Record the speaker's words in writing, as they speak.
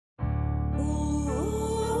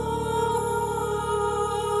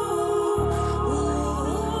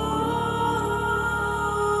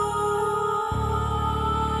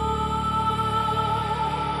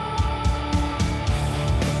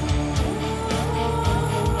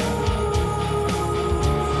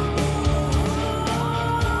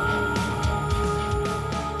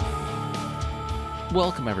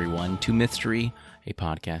Welcome, everyone, to Mythstory, a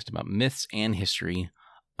podcast about myths and history.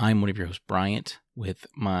 I'm one of your hosts, Bryant, with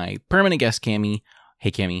my permanent guest, Cammie. Hey,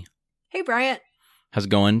 Cammie. Hey, Bryant. How's it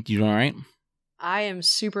going? You doing all right? I am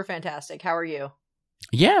super fantastic. How are you?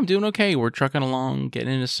 Yeah, I'm doing okay. We're trucking along,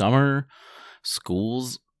 getting into summer.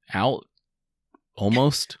 School's out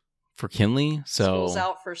almost for Kinley. So School's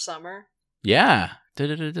out for summer. Yeah.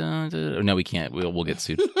 No, we can't. We'll get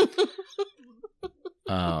sued.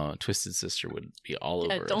 Twisted Sister would be all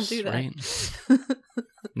over don't us, do that. Right?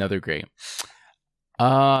 No, they're great.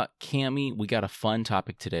 Cammie, we got a fun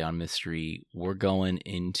topic today on Mythstory. We're going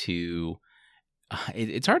into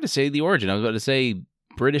it's hard to say the origin. I was about to say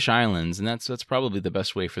British Islands, and that's probably the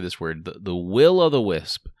best way for this word. The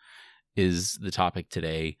Will-o'-the-Wisp is the topic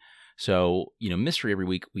today. So, Mythstory every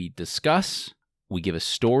week we discuss, we give a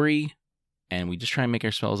story, and we just try and make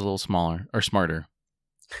ourselves a little smaller or smarter.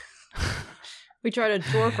 We try to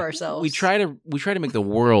dwarf ourselves. We try to make the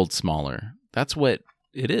world smaller. That's what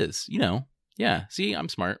it is, Yeah, see, I'm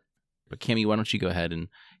smart. But Cammie, why don't you go ahead and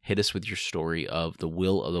hit us with your story of the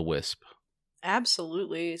Will-o'-the-Wisp?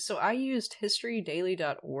 Absolutely. So I used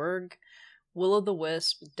historydaily.org,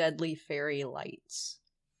 Will-o'-the-Wisp, Deadly Fairy Lights.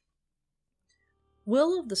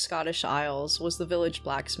 Will of the Scottish Isles was the village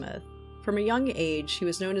blacksmith. From a young age, he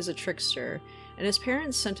was known as a trickster, and his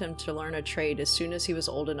parents sent him to learn a trade as soon as he was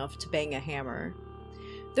old enough to bang a hammer.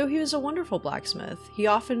 Though he was a wonderful blacksmith, he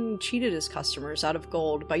often cheated his customers out of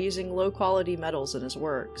gold by using low-quality metals in his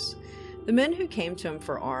works. The men who came to him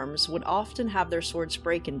for arms would often have their swords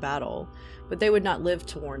break in battle, but they would not live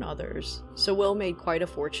to warn others, so Will made quite a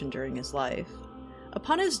fortune during his life.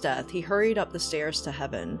 Upon his death, he hurried up the stairs to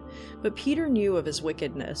heaven, but Peter knew of his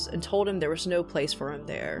wickedness and told him there was no place for him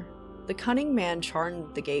there. The cunning man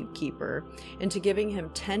charmed the gatekeeper into giving him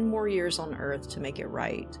 10 more years on earth to make it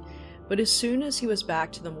right. But as soon as he was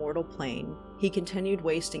back to the mortal plane, he continued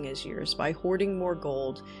wasting his years by hoarding more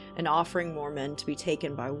gold and offering more men to be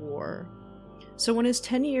taken by war. So when his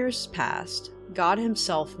 10 years passed, God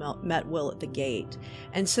himself met Will at the gate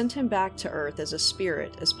and sent him back to earth as a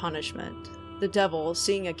spirit as punishment. The devil,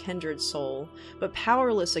 seeing a kindred soul, but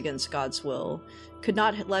powerless against God's will, could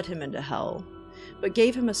not let him into hell, but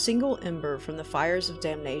gave him a single ember from the fires of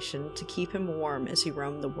damnation to keep him warm as he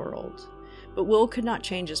roamed the world. But Will could not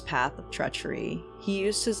change his path of treachery. He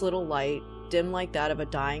used his little light, dim like that of a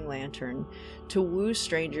dying lantern, to woo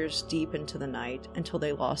strangers deep into the night until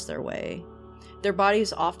they lost their way. Their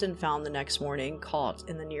bodies often found the next morning caught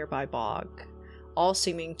in the nearby bog, all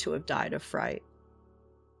seeming to have died of fright.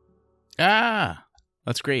 Ah,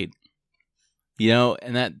 that's great.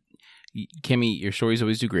 And that, Cammie, your stories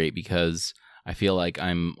always do great because I feel like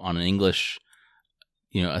I'm on an English,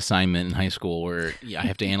 assignment in high school where I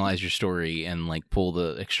have to analyze your story and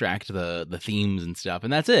extract the themes and stuff,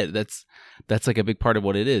 and that's it. That's like a big part of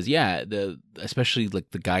what it is. Yeah, especially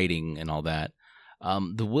like the guiding and all that.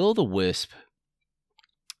 The Will-o'-the-Wisp.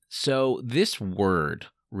 So this word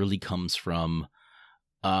really comes from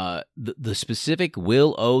the specific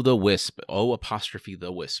Will-o'-the-Wisp,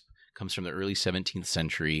 the wisp, comes from the early 17th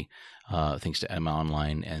century, thanks to Etymology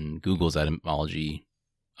Online and Google's etymology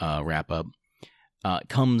wrap-up.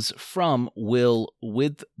 Comes from will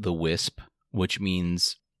with the wisp, which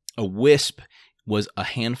means a wisp was a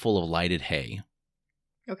handful of lighted hay.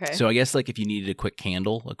 Okay. So I guess if you needed a quick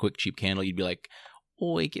cheap candle, you'd be like,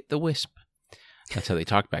 "Oi, get the wisp." That's how they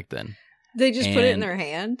talked back then. They just put it in their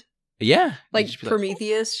hand? Yeah. Like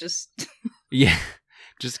Prometheus, just... Yeah.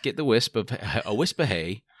 Just get the wisp of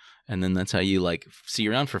hay, and then that's how you see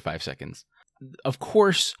around for 5 seconds. Of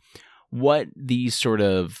course, what these sort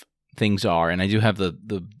of things are, and I do have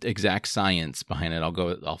the exact science behind it.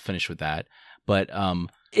 I'll finish with that. But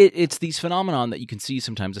it's these phenomenon that you can see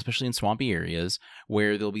sometimes, especially in swampy areas,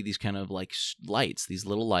 where there'll be these kind of lights, these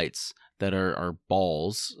little lights that are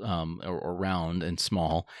balls or round and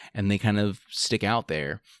small, and they kind of stick out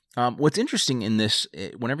there. What's interesting in this,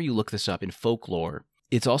 whenever you look this up in folklore,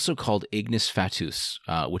 it's also called ignis fatuus,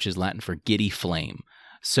 which is Latin for giddy flame.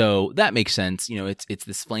 So that makes sense. It's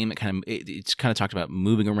this flame that it's kind of talked about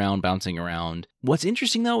moving around, bouncing around. What's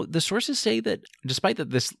interesting though, the sources say that despite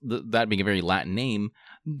that being a very Latin name,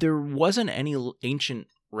 there wasn't any ancient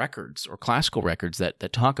records or classical records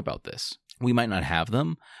that talk about this. We might not have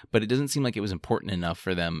them, but it doesn't seem like it was important enough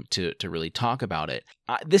for them to really talk about it.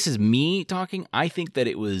 This is me talking. I think that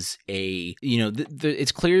it was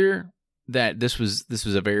it's clear that this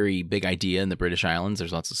was a very big idea in the British Islands.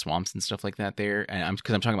 There's lots of swamps and stuff like that there. And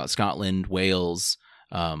because I'm talking about Scotland, Wales,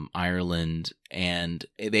 Ireland, and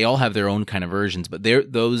they all have their own kind of versions, but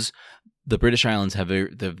the British Islands have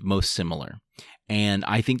the most similar. And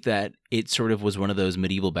I think that it sort of was one of those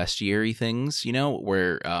medieval bestiary things,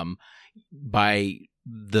 where by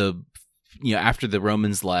the after the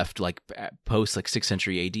Romans left, like post like 6th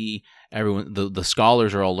century AD, everyone the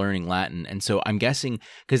scholars are all learning Latin, and so I'm guessing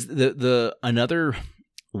because the another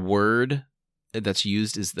word that's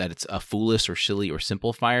used is that it's a foolish or silly or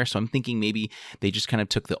simple fire. So I'm thinking maybe they just kind of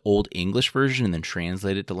took the old English version and then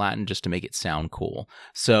translated it to Latin just to make it sound cool.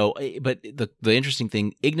 So, but the interesting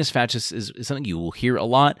thing, Ignis Fatuus is something you will hear a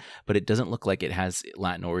lot, but it doesn't look like it has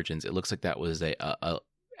Latin origins. It looks like that was a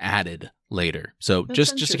added later. So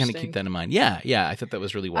That's just to kind of keep that in mind. Yeah, I thought that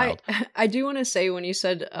was really wild. I do want to say when you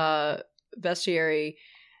said bestiary,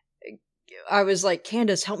 I was like,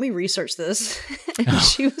 Candace, help me research this. And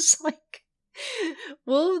she was like,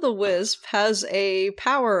 Will o' the Wisp has a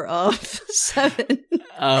power of 7.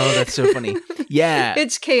 Oh, that's so funny. Yeah.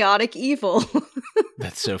 It's chaotic evil.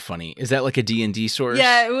 That's so funny. Is that like a D&D source?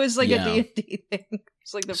 Yeah, it was like a D&D thing.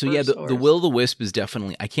 It's like the so first yeah, source. the Will o' the Wisp is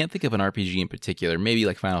definitely, I can't think of an RPG in particular, maybe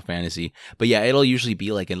like Final Fantasy, but yeah, it'll usually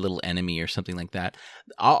be like a little enemy or something like that.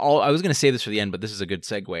 I was going to say this for the end, but this is a good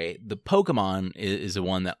segue. The Pokemon is the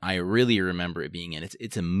one that I really remember it being in.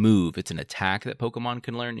 It's a move, it's an attack that Pokemon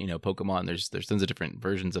can learn. Pokemon, there's tons of different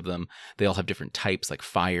versions of them. They all have different types like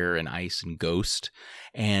fire and ice and ghost,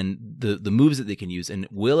 and the moves that they can use. And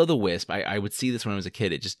Will o' the Wisp, I would see this when I was a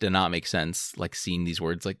kid. It just did not make sense, like seeing these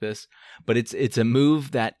words like this, but it's a move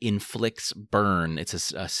that inflicts burn.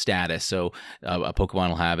 It's a status, so a Pokemon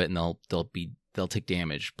will have it, and they'll take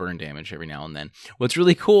damage, burn damage every now and then. What's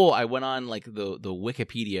really cool, I went on like the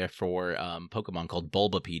Wikipedia for Pokemon called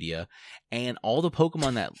Bulbapedia, and all the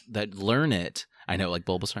Pokemon that learn it, I know like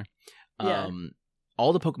Bulbasaur,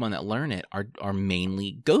 all the Pokemon that learn it are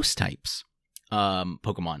mainly ghost types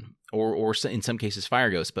Pokemon. Or in some cases fire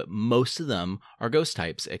ghosts, but most of them are ghost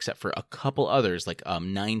types, except for a couple others, like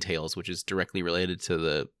Ninetales, which is directly related to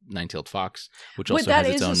the nine-tailed fox, which also has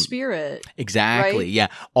its own a spirit. Exactly, right? Yeah.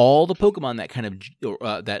 All the Pokemon that kind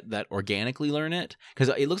of that organically learn it, because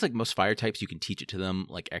it looks like most fire types you can teach it to them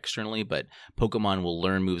like externally, but Pokemon will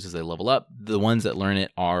learn moves as they level up. The ones that learn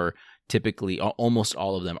it are typically almost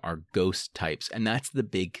all of them are ghost types, and that's the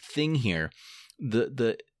big thing here.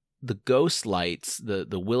 The ghost lights, the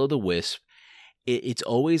Will o' the Wisp, it's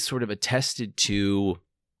always sort of attested to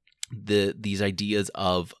these ideas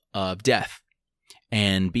of death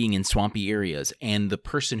and being in swampy areas, and the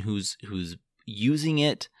person who's using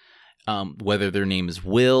it, whether their name is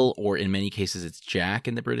Will or in many cases it's Jack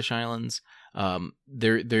in the British Islands,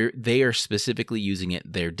 they are specifically using it.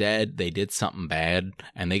 They're dead. They did something bad,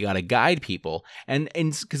 and they got to guide people, and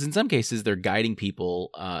because in some cases they're guiding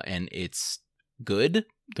people, and it's good.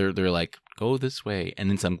 They're like, go this way, and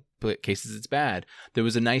in some cases it's bad. There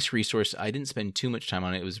was a nice resource. I didn't spend too much time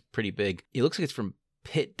on it. It was pretty big. It looks like it's from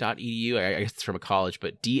pitt.edu. I guess it's from a college,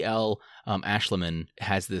 but DL Ashleman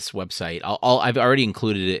has this website. I've already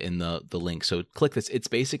included it in the link, so click this. It's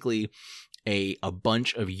basically a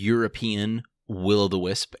bunch of European Will o' the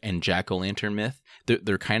Wisp and Jack-o'-lantern myth.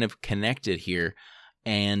 They're kind of connected here,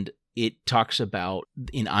 and it talks about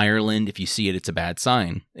in Ireland, if you see it, it's a bad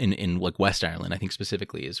sign. In like West Ireland, I think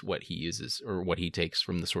specifically is what he uses or what he takes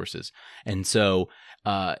from the sources. And so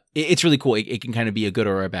it's really cool. It can kind of be a good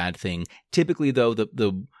or a bad thing. Typically, though,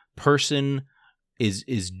 the person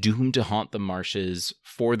is doomed to haunt the marshes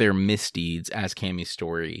for their misdeeds, as Cammy's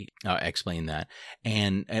story explained that.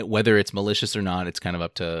 And whether it's malicious or not, it's kind of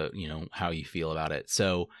up to how you feel about it.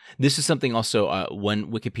 So this is something also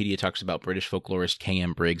when Wikipedia talks about British folklorist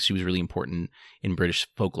K.M. Briggs, she was really important in British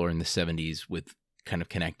folklore in the 70s with kind of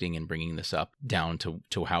connecting and bringing this up down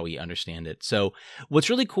to how we understand it. So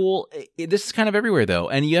what's really cool, this is kind of everywhere though.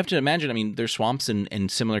 And you have to imagine, there's swamps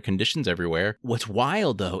and similar conditions everywhere. What's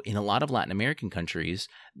wild though, in a lot of Latin American countries,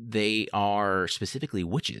 they are specifically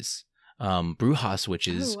witches. Brujas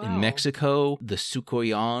witches in Mexico, the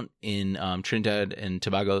Sucoyan in Trinidad and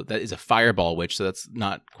Tobago, that is a fireball witch, so that's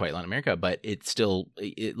not quite Latin America, but it's still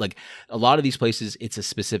like a lot of these places, it's a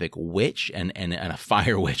specific witch and a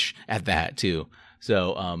fire witch at that too.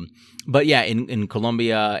 So, but yeah, in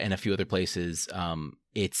Colombia and a few other places,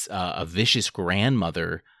 it's a vicious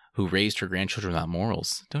grandmother who raised her grandchildren without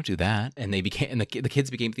morals. Don't do that. And the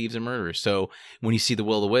kids became thieves and murderers. So when you see the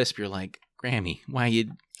Will o' the Wisp, you're like, Grammy, why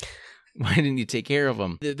didn't you take care of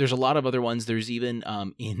them? There's a lot of other ones. There's even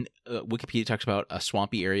in Wikipedia talks about a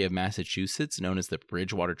swampy area of Massachusetts known as the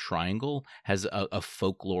Bridgewater Triangle has a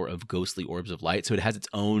folklore of ghostly orbs of light. So it has its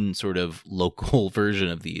own sort of local version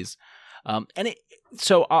of these.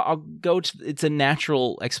 So I'll go to, it's a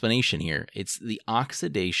natural explanation here. It's the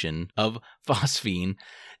oxidation of phosphine,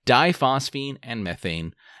 diphosphine, and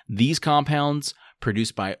methane. These compounds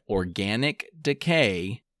produced by organic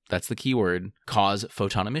decay, that's the key word, cause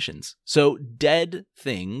photon emissions. So dead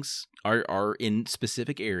things are in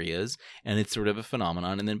specific areas, and it's sort of a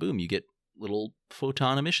phenomenon, and then boom, you get little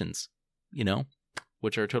photon emissions,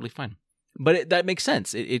 which are totally fine. But that makes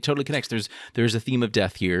sense. It totally connects. There's a theme of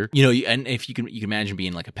death here, and if you can imagine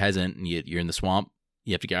being like a peasant and you're in the swamp,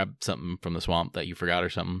 you have to grab something from the swamp that you forgot or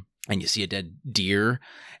something, and you see a dead deer.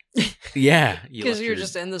 Yeah, because you're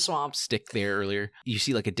just in the swamp. Stick there earlier. You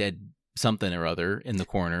see like a dead something or other in the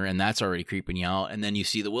corner, and that's already creeping you out. And then you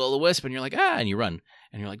see the will-o'-the-wisp, and you're like, and you run,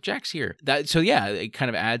 and you're like, Jack's here. It kind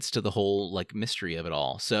of adds to the whole like mystery of it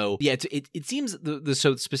all. So yeah, it seems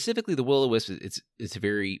so specifically the will-o'-the-wisp, it's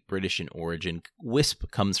very British in origin.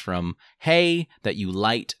 Wisp comes from hay that you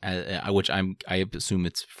light, which I assume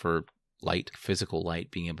it's for light, physical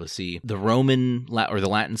light, being able to see. The Roman or the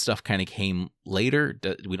Latin stuff kind of came later.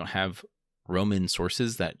 We don't have Roman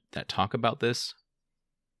sources that talk about this.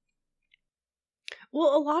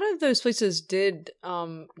 Well, a lot of those places did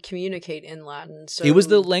communicate in Latin. So it was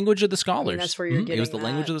the language of the scholars. That's where you're getting. It was the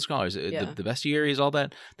language of the scholars. Yeah. The bestiaries, all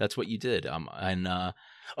that. That's what you did. And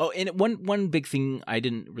one big thing I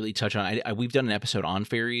didn't really touch on. We've done an episode on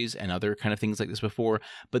fairies and other kind of things like this before,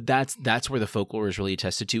 but that's where the folklore is really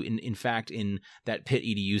attested to. In fact, in that Pitt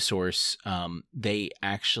EDU source, they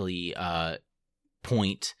actually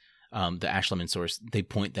point. The Ashleman source, they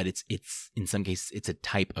point that it's in some cases it's a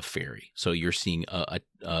type of fairy. So you're seeing a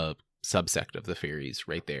subsect of the fairies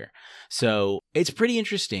right there. So it's pretty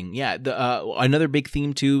interesting. Yeah. Another big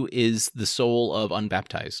theme too is the soul of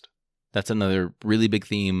unbaptized. That's another really big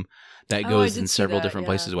theme that goes in several different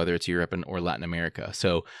places, whether it's Europe or Latin America.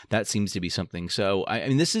 So that seems to be something. So I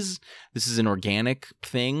mean, this is an organic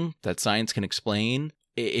thing that science can explain.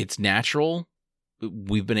 It's natural.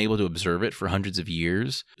 We've been able to observe it for hundreds of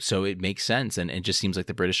years, so it makes sense. And it just seems like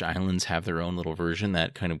the British Islands have their own little version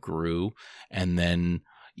that kind of grew. And then,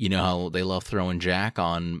 how they love throwing Jack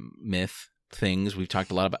on myth things. We've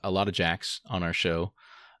talked a lot of Jacks on our show,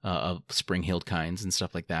 of spring-heeled kinds and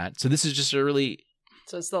stuff like that. So this is just a really...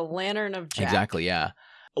 So it's the Lantern of Jack. Exactly, yeah.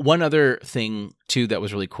 One other thing, too, that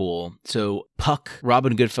was really cool. So Puck,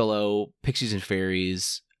 Robin Goodfellow, Pixies and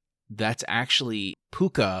Fairies, that's actually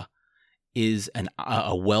Puka is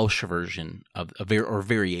a Welsh version of or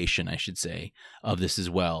variation, I should say, of this as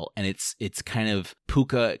well. And it's kind of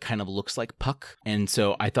Puka kind of looks like Puck. And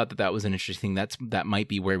so I thought that was an interesting thing. That might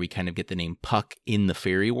be where we kind of get the name Puck in the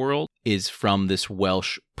fairy world, is from this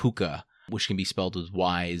Welsh Puka, which can be spelled with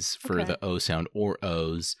Y's for the O sound or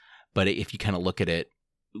O's. But if you kind of look at it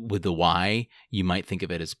with the Y, you might think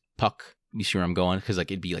of it as Puck. You see where I'm going? Because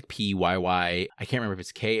it'd be like PYY. I can't remember if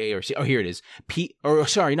it's KA or C. Oh, here it is.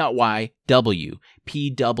 Not Y, W.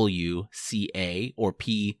 PWCA or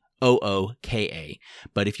POOKA.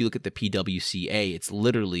 But if you look at the PWCA, it's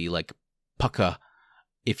literally like Puka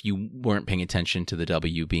if you weren't paying attention to the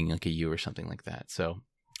W being like a U or something like that. So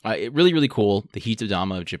it really, really cool. The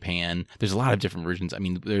Hitodama of Japan. There's a lot of different versions. I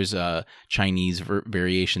mean, there's Chinese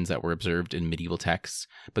variations that were observed in medieval texts,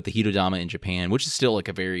 but the Hitodama in Japan, which is still like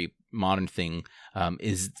a very modern thing,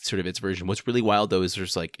 is sort of its version. What's really wild though is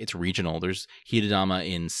it's regional. There's Hitodama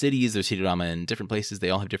in cities, there's Hitodama in different places. They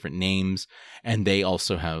all have different names, and they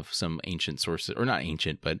also have some ancient sources, or not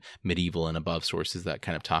ancient, but medieval and above sources that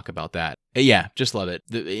kind of talk about that. Yeah, just love it.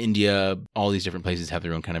 India, all these different places have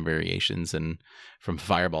their own kind of variations, and from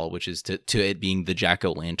Fireball, which is to it being the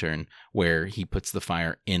jack-o'-lantern, where he puts the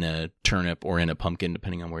fire in a turnip or in a pumpkin,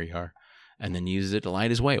 depending on where you are, and then uses it to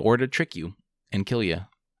light his way or to trick you and kill you.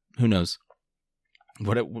 Who knows?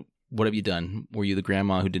 What have you done? Were you the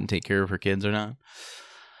grandma who didn't take care of her kids or not?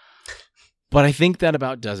 But I think that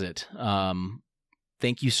about does it.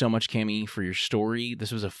 Thank you so much, Cami, for your story.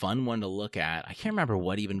 This was a fun one to look at. I can't remember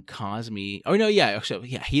what even caused me. Oh, no, yeah. So,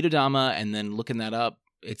 yeah, Hitodama, and then looking that up,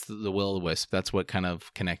 it's the will-o'-the-wisp. That's what kind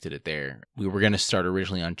of connected it there. We were going to start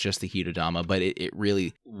originally on just the Hitodama, but it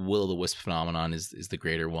really, will-o'-the-wisp phenomenon is the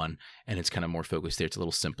greater one, and it's kind of more focused there. It's a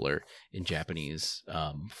little simpler in Japanese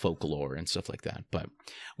folklore and stuff like that. But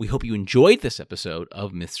we hope you enjoyed this episode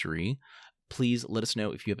of Mystery. Please let us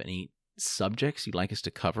know if you have any subjects you'd like us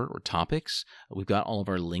to cover or topics. We've got all of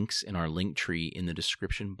our links in our link tree in the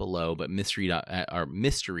description below, but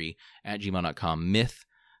mystery@gmail.com, myth,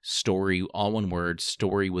 story, all one word,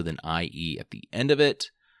 story with an IE at the end of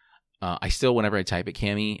it. I still, whenever I type it,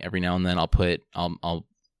 Cami, every now and then I'll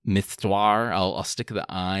mythstoir, I'll stick the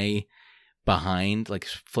I behind, like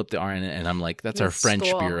flip the R in it, and I'm like, that's our French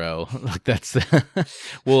bureau. Like that's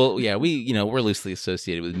well, yeah, we're loosely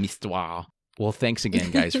associated with mythstoir. Well, thanks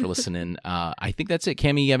again, guys, for listening. I think that's it.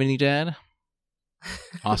 Cami, you have any to add?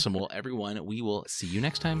 Awesome. Well, everyone, we will see you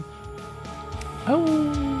next time.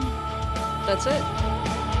 Oh. That's it.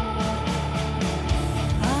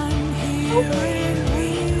 I'm here.